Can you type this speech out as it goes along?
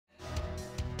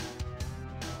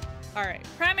All right.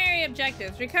 Primary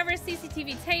objectives. Recover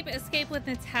CCTV tape. Escape with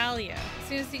Natalia. As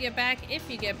soon as you get back, if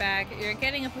you get back, you're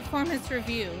getting a performance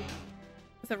review.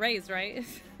 With a raise, right?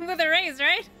 With a raise,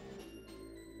 right?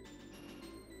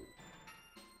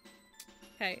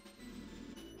 Okay.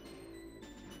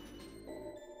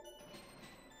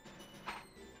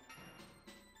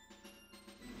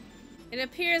 It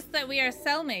appears that we are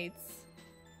cellmates.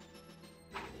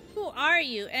 Who are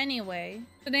you, anyway?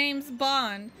 The name's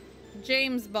Bond.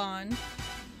 James Bond.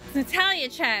 It's Natalia,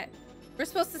 chat. We're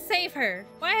supposed to save her.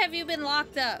 Why have you been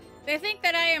locked up? They think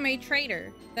that I am a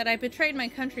traitor. That I betrayed my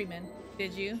countrymen.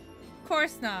 Did you? Of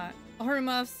course not.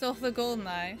 Orumov stole the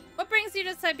GoldenEye. What brings you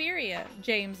to Siberia,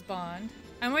 James Bond?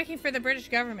 I'm working for the British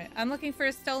government. I'm looking for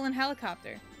a stolen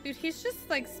helicopter. Dude, he's just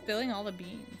like spilling all the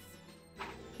beans.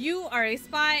 You are a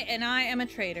spy and I am a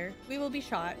traitor. We will be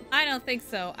shot. I don't think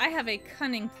so. I have a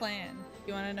cunning plan.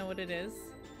 You want to know what it is?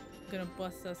 I'm gonna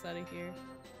bust us out of here.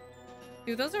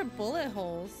 Dude, those are bullet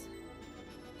holes.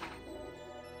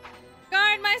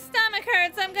 Guard, my stomach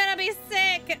hurts. I'm gonna be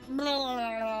sick.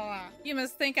 Blah. You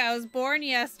must think I was born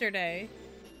yesterday.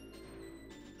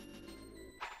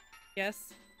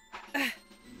 Yes.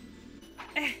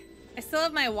 I still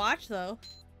have my watch though.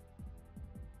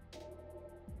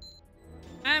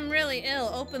 I'm really ill.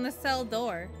 Open the cell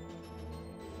door.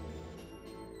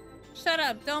 Shut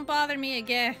up. Don't bother me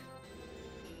again.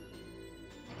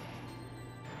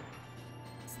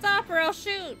 Stop or I'll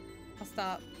shoot. I'll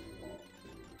stop.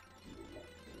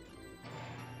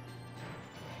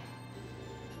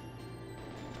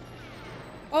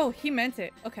 Oh, he meant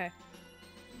it. Okay.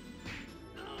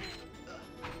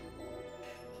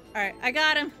 Alright, I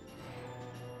got him.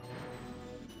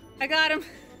 I got him.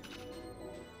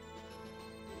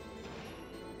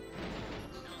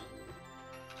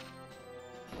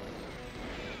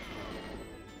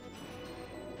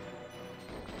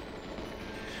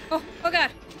 Oh, oh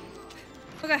god.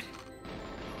 Oh god.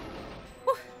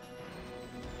 Whew.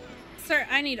 Sir,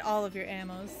 I need all of your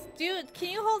ammos. Dude, can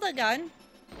you hold a gun?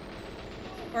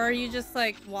 Or are you just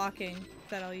like walking? Is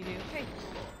that all you do? Hey.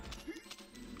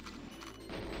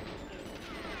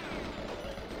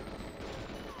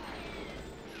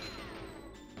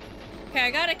 Okay,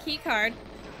 I got a key card.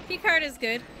 Key card is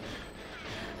good.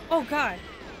 Oh god.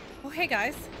 Oh hey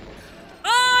guys.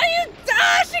 Oh, you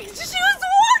she was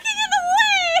walking in the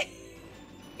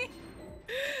way!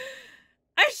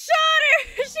 I shot her!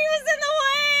 She was in the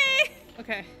way!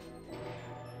 Okay.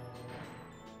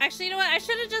 Actually, you know what? I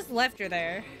should have just left her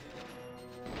there.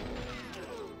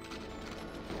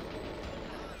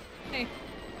 Hey.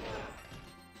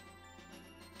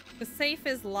 The safe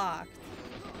is locked.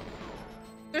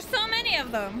 There's so many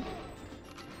of them.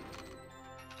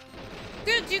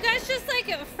 Dude, do you guys just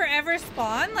like forever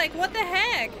spawn? Like, what the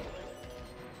heck?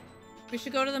 We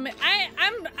should go to the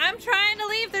I'm trying to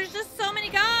leave. There's just so many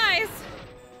guys.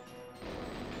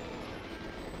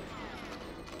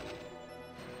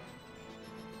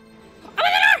 Open the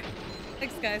door!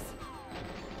 Thanks, guys.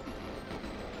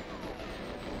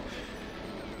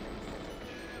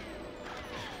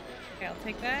 Okay, I'll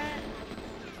take that.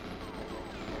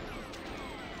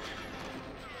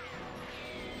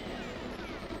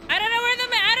 I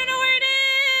don't know where it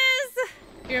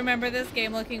is. You remember this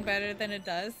game looking better than it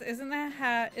does? Isn't that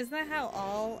how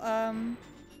all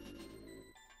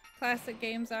classic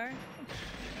games are?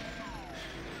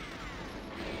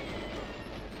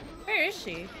 Where is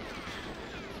she?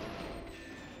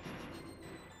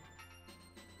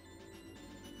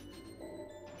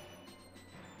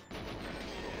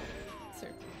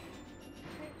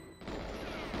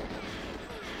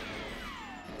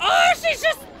 Oh, she's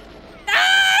just...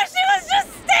 Ah! She was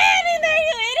just standing there,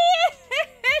 you idiot!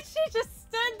 She just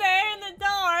stood there in the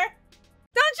door.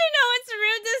 Don't you know it's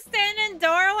rude to stand in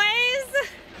doorways?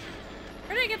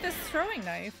 Where did I get this throwing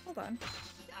knife? Hold on.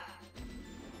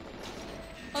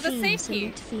 Oh, the safety.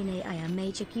 Salute Feeney, I am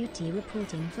Major QT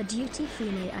reporting for duty.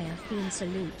 Feeney, I have Feen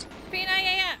salute. Feeney,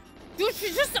 yeah. Dude,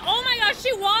 she just... Oh my gosh,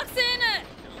 she walks in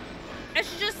and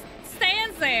she just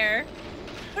stands there.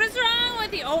 What is wrong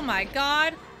with you? Oh my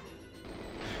god.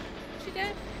 Is she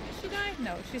dead? Did she die?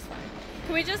 No, she's fine.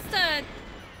 Can we just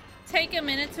take a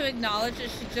minute to acknowledge that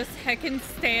she just heckin'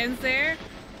 stands there?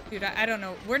 Dude, I don't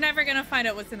know. We're never gonna find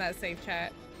out what's in that safe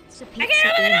chat. I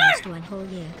can't open the door! One whole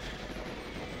year.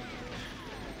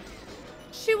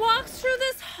 She walks through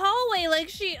this hallway like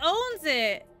she owns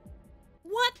it.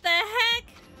 What the heck?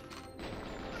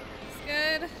 It's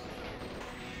good.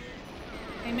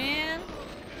 Hey, man.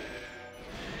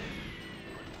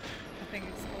 I think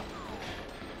it's cool.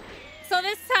 So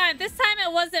this time it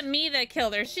it wasn't me that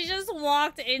killed her. She just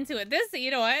walked into it. This,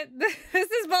 you know what? This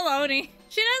is baloney.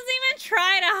 She doesn't even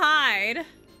try to hide.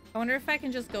 I wonder if I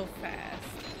can just go fast.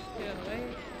 Get out of the way.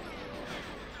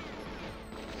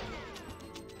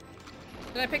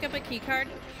 Did I pick up a key card?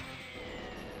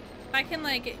 If I can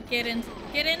like get in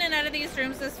and out of these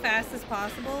rooms as fast as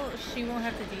possible, she won't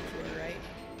have to detour, right?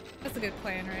 That's a good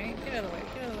plan, right? Get out of the way.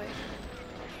 Get out of the way.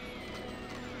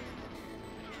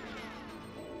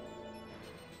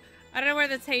 I don't know where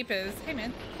the tape is. Hey,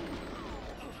 man.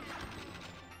 Oh,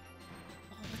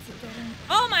 what's it doing?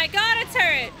 Oh my god, a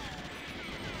turret!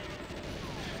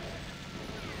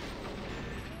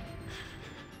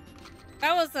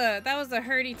 That was a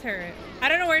hurdy turret. I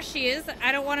don't know where she is.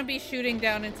 I don't want to be shooting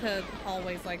down into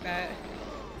hallways like that.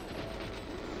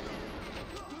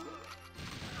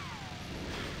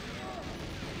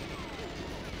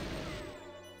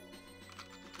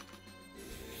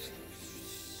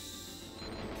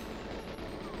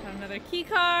 Got another key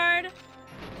card.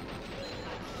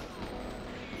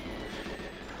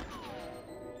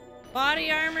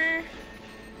 Body armor.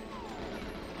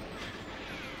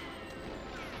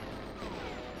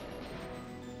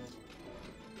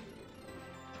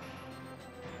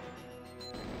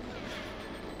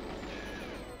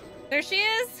 There she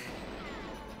is.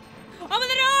 Open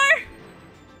the door.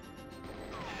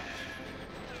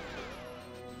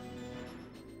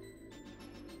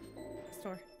 This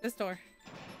door. This door.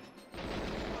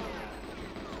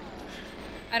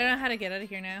 I don't know how to get out of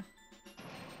here now.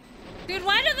 Dude,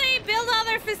 why do they build all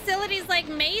their facilities like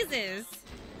mazes?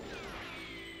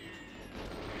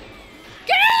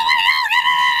 Get out of the way!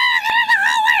 Get out of the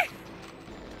hallway!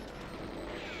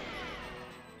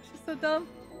 She's so dumb.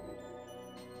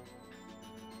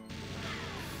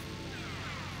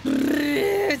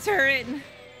 Turret.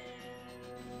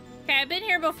 Okay, I've been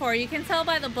here before. You can tell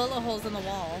by the bullet holes in the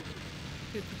wall.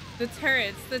 Dude, the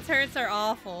turrets are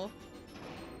awful.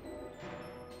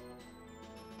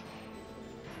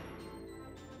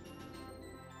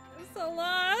 I'm so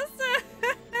lost.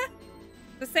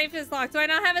 The safe is locked. Do I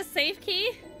not have a safe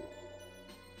key?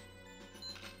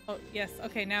 Oh, yes.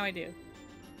 Okay, now I do.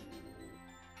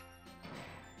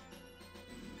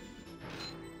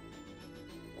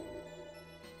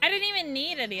 I didn't even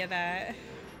need any of that.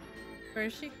 Where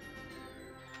is she?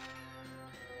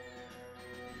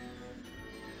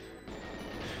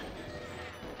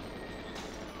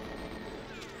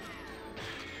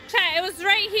 Chat, it was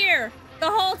right here the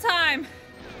whole time.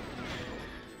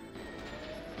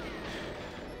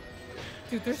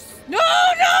 Dude, there's no.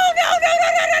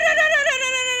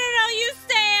 You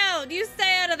stay out. You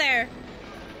stay out of there.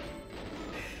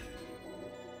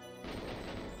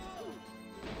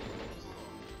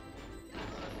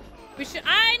 We should.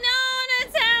 I know,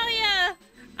 Natalia.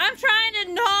 I'm trying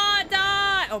to not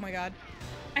die. Oh my god.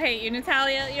 I hate you,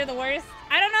 Natalia. You're the worst.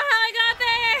 I don't know how I got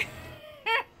there.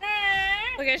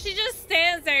 Okay, she just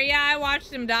stands there. Yeah, I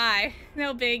watched him die.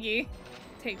 No biggie.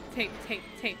 Tape. Get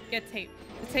tape.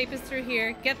 The tape is through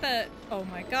here. Get the... Oh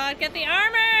my god. Get the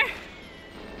armor.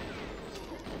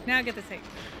 Now get the tape.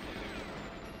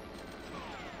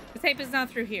 The tape is not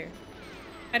through here.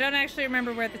 I don't actually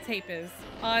remember where the tape is.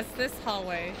 Oh, it's this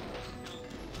hallway.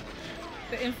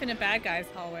 The infinite bad guys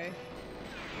hallway.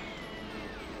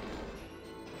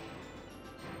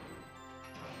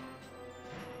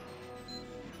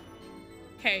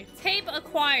 Okay, tape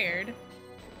acquired.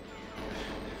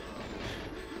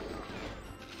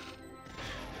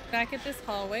 Back at this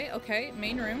hallway. Okay,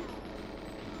 main room.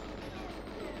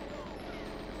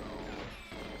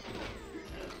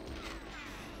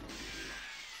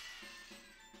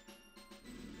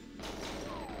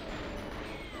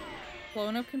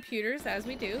 Blowing up computers as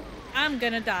we do. I'm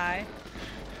gonna die.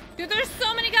 Dude, there's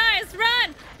so many guys!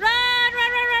 Run! Run!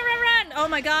 Oh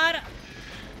my god.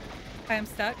 I am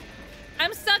stuck.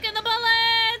 I'm stuck in the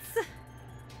bullets!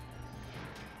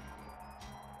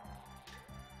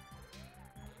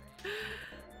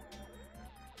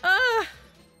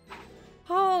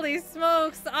 Holy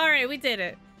smokes. Alright, we did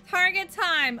it. Target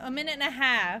time, 1.5 minutes.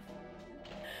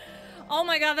 Oh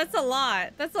my god, that's a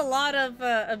lot. That's a lot of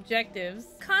objectives.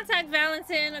 Contact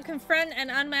Valentin, confront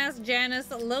and unmask Janice,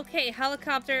 locate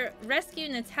helicopter, rescue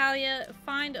Natalia,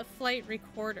 find a flight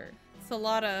recorder. It's a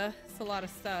lot of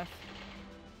stuff.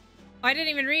 Oh, I didn't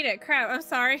even read it. Crap, I'm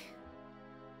sorry.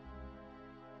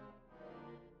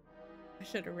 I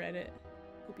should have read it.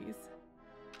 Oopies.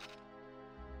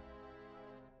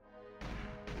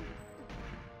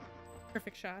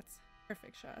 Perfect shots.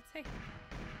 Perfect shots. Hey.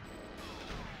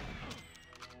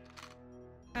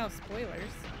 Oh,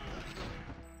 spoilers.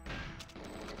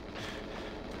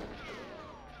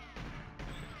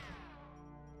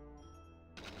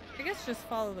 I guess Let's just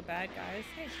follow the bad guys.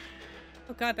 Hey.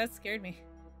 Oh god, that scared me.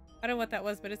 I don't know what that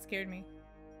was, but it scared me.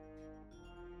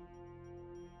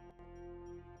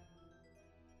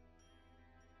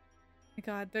 Oh my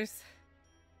god, there's...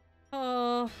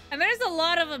 Oh, and there's a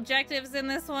lot of objectives in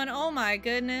this one. Oh my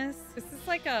goodness. This is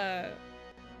like a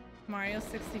Mario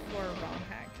 64 ROM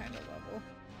hack kind of level.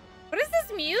 What is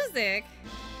this music?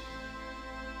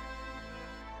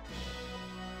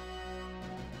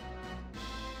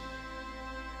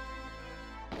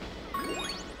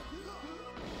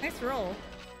 Nice roll.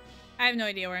 I have no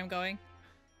idea where I'm going.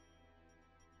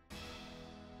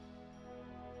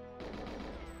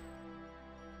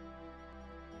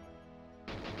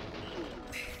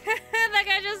 That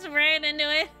guy just ran into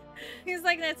it. He's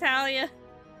like Natalia.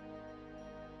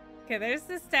 Okay, there's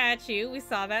the statue. We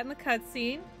saw that in the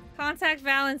cutscene. Contact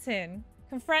Valentin.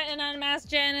 Confront an unmasked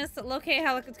Janice. Locate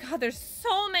helicopter. God, there's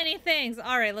so many things.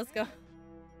 All right, let's go.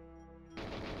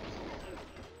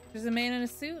 There's a man in a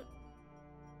suit.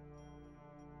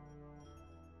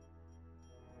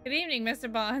 Good evening,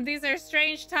 Mr. Bond. These are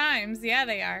strange times. Yeah,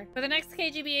 they are. For the next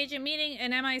KGB agent meeting,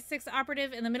 an MI6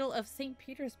 operative in the middle of St.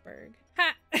 Petersburg.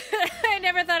 Ha! I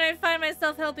never thought I'd find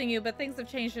myself helping you, but things have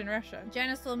changed in Russia.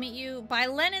 Janice will meet you by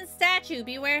Lenin's statue.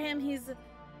 Beware him. He's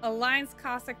a Lines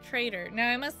Cossack traitor. Now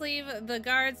I must leave. The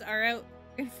guards are out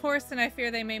in force, and I fear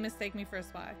they may mistake me for a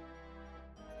spy.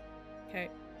 Okay.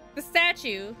 The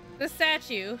statue. The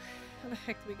statue. How the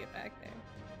heck do we get back there?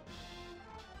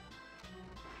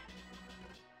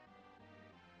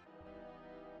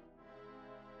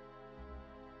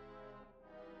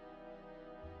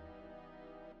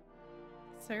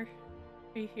 Sir,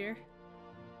 are you here?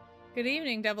 Good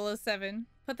evening, 007.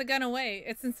 Put the gun away.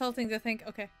 It's insulting to think.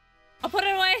 Okay. I'll put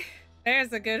it away.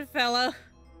 There's a good fellow.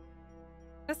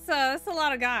 That's a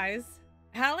lot of guys.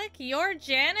 Alec, you're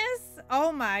Janice?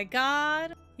 Oh my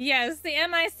god. Yes, the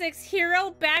MI6 hero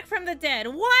back from the dead.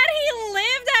 What? He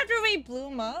lived after we blew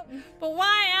him up? But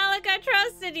why, Alec? I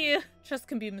trusted you. Trust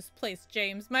can be misplaced,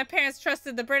 James. My parents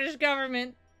trusted the British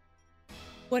government.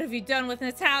 What have you done with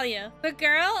Natalia? The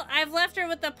girl? I've left her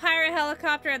with the pirate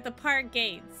helicopter at the park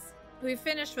gates. We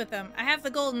finished with them. I have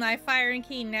the GoldenEye firing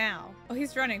key now. Oh,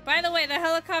 he's running. By the way, the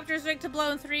helicopter's rigged to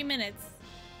blow in 3 minutes.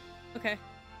 Okay.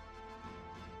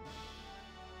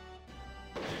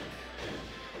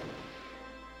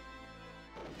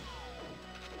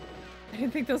 I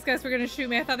didn't think those guys were gonna shoot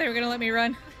me. I thought they were gonna let me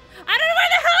run. I don't know where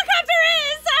the helicopter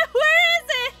is! Where is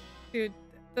it? Dude.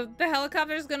 The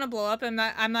helicopter's gonna blow up and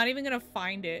I'm not even gonna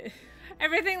find it.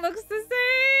 Everything looks the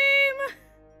same.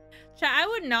 Chat, I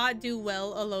would not do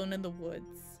well alone in the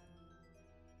woods.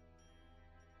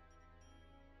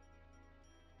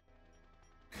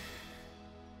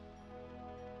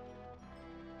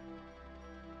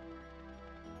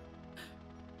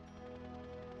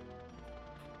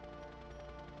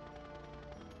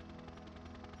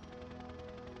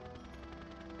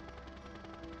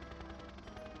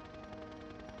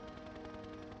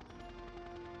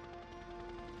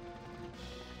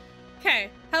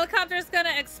 Okay, helicopter's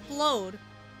gonna explode.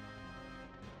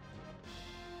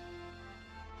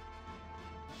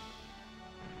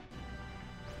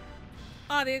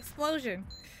 Oh, the explosion.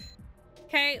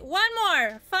 Okay, one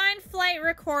more. Find flight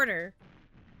recorder.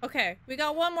 Okay, we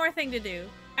got one more thing to do.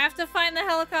 I have to find the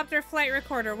helicopter flight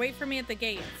recorder. Wait for me at the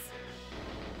gates.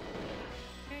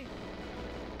 Okay.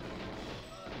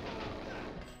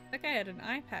 That guy had an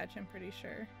eye patch, I'm pretty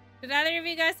sure. Did either of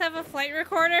you guys have a flight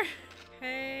recorder?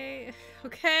 Okay.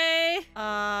 Okay.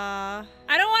 I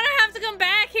don't want to have to come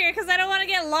back here because I don't want to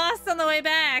get lost on the way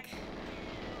back.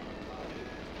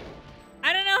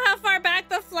 I don't know how far back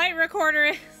the flight recorder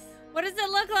is. What does it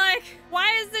look like?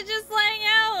 Why is it just laying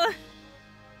out?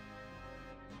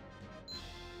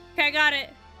 Okay, I got it.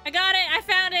 I got it. I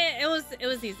found it. It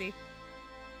was easy.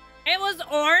 It was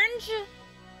orange.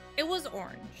 It was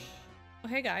orange. Oh,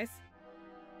 hey guys.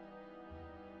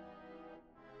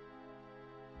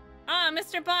 Ah,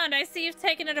 Mr. Bond, I see you've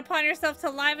taken it upon yourself to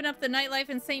liven up the nightlife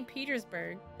in St.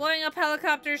 Petersburg. Blowing up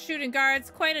helicopters, shooting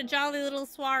guards, quite a jolly little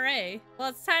soiree. Well,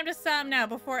 it's time to stop now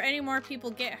before any more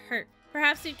people get hurt.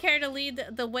 Perhaps you'd care to lead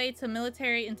the way to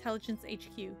Military Intelligence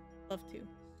HQ. Love to.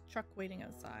 Truck waiting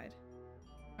outside.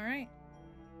 All right.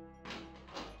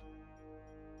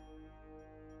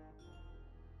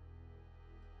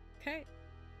 Okay.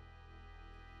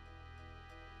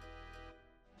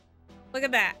 Look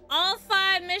at that. All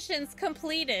 5 missions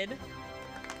completed.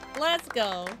 Let's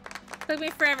go. Took me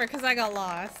forever because I got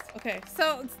lost. Okay,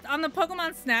 so on the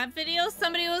Pokemon Snap video,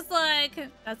 somebody was like,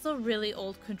 that's a really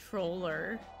old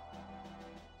controller.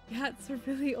 Yeah, it's a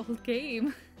really old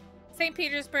game. St.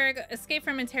 Petersburg, escape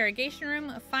from interrogation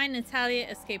room, find Natalia,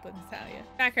 escape with Natalia.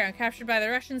 Background, captured by the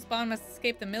Russians, Bond must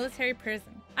escape the military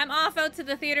prison. I'm off out to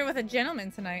the theater with a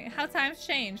gentleman tonight. How times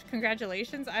change.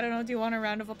 Congratulations. I don't know, do you want a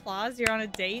round of applause? You're on a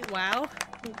date? Wow.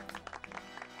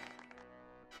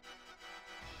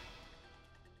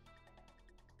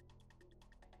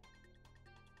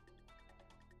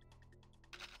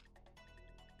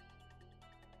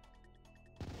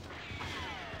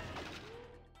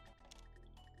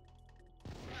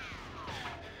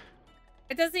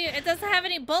 It doesn't have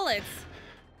any bullets.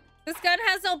 This gun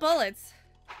has no bullets.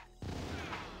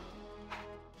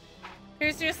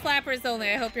 Here's your slappers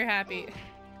only. I hope you're happy.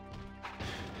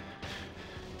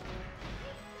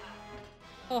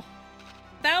 Oh,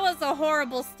 that was a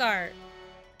horrible start.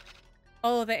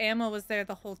 Oh, the ammo was there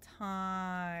the whole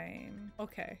time.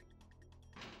 Okay.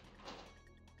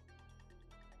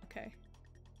 Okay.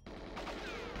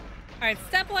 All right,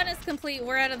 step 1 is complete.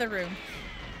 We're out of the room.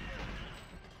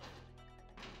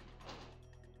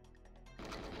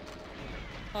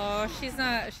 Oh, she's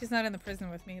not in the prison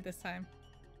with me this time.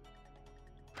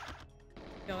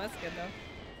 Yo, that's good though.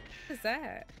 What is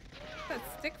that? What's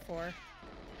that stick for?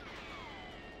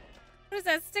 What is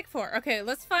that stick for? Okay,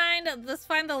 let's find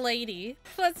the lady.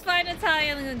 Let's find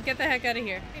Natalia and then get the heck out of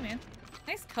here. Hey man,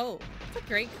 nice coat. It's a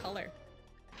great color.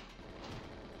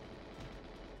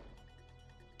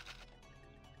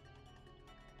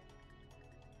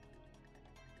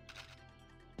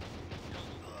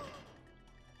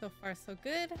 So far, so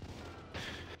good.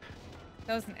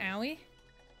 That was an owie.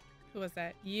 Who was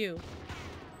that? You.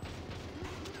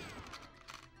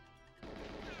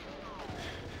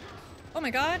 Oh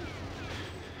my god.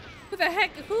 Who the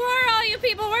heck? Who are all you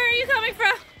people? Where are you coming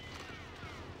from?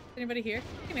 Anybody here?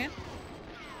 Hey man.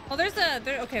 Oh, there's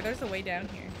a way down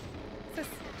here. What's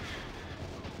this?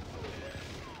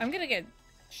 I'm gonna get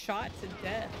shot to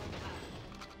death.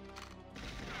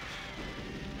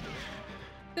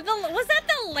 Was that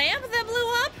the lamp that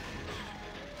blew up?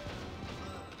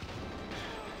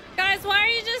 Guys, why are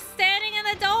you just standing in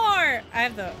the door? I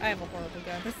have a horrible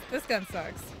gun. This gun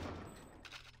sucks.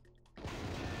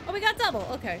 Oh, we got double.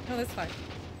 Okay, no, that's fine.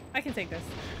 I can take this.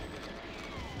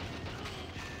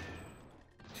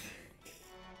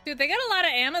 Dude, they got a lot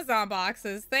of Amazon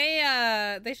boxes.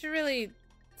 They should really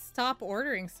stop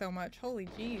ordering so much. Holy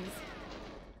jeez.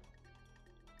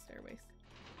 Stairways.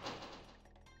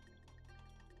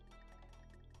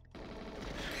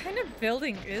 What kind of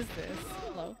building is this?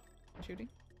 Hello. Shooting.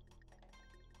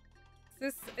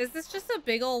 Is this just a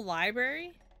big old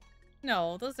library?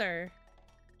 No, those are...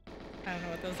 I don't know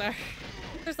what those are.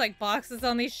 There's like boxes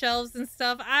on these shelves and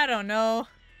stuff. I don't know.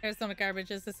 Arizona Garbage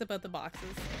is this about the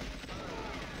boxes.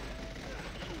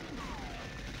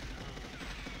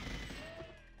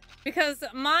 Because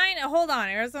mine... Hold on,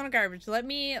 Arizona Garbage. Let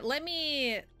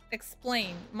me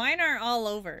explain. Mine are all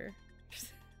over.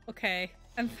 Okay.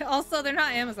 And also, they're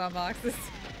not Amazon boxes.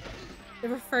 They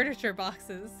were furniture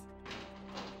boxes.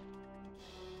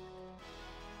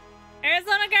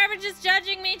 Arizona Garbage is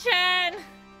judging me, Chen!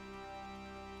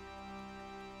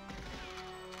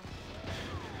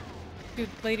 Dude,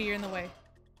 lady, you're in the way.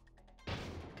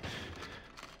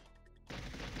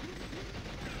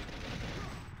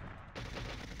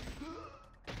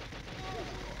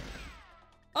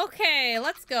 Okay,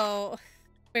 let's go.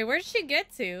 Wait, where did she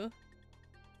get to?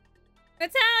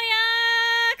 Natalia!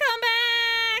 Come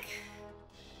back!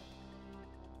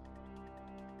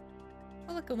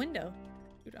 Oh, look, a window.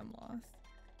 Dude, I'm lost.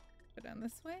 Go down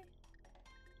this way?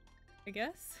 I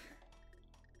guess?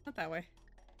 Not that way.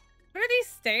 What are these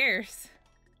stairs?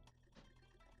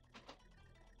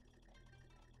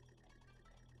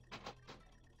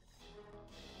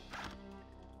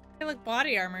 They look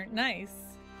body armor. Nice.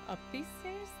 Up these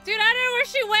stairs? Dude, I don't know where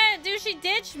she went. Dude, she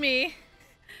ditched me.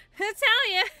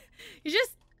 Natalia, you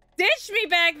just ditched me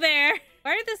back there.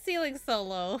 Why are the ceilings so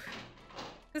low?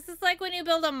 This is like when you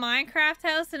build a Minecraft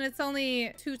house and it's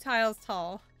only 2 tiles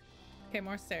tall. Okay,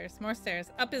 more stairs. More stairs.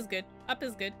 Up is good. Up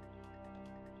is good.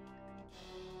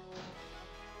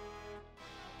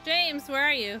 James, where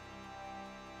are you?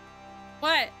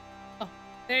 What? Oh,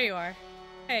 there you are.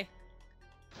 Hey.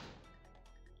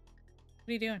 What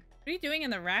are you doing? What are you doing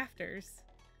in the rafters?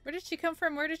 Where did she come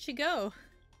from? Where did she go?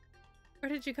 Where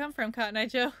did you come from, Cotton Eye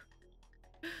Joe?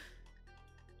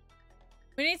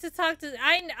 We need to talk to...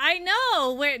 I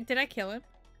know! Where... Did I kill him?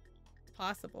 It's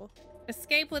possible.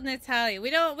 Escape with Natalia.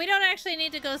 We don't actually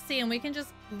need to go see him. We can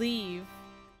just leave.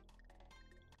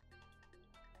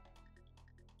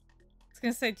 I was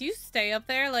gonna say, do you stay up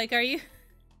there? Like, are you...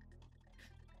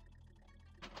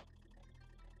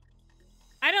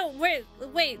 I I don't, wait,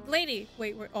 lady.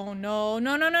 Wait, oh no,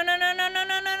 no, no, no, no, no, no, no,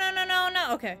 no, no, no, no, no,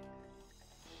 no, okay.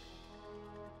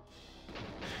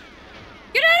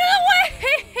 Get out of the way!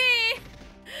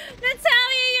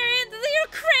 Natalia,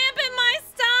 you're cramping my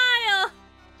style!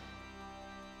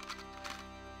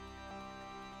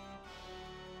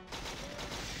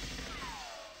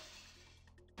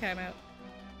 Okay, I'm out.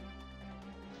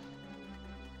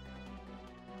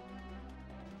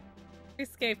 We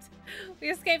escaped. We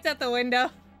escaped out the window.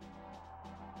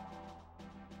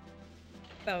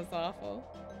 That was awful.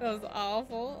 That was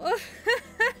awful.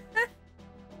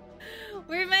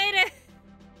 We made it.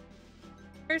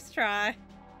 First try.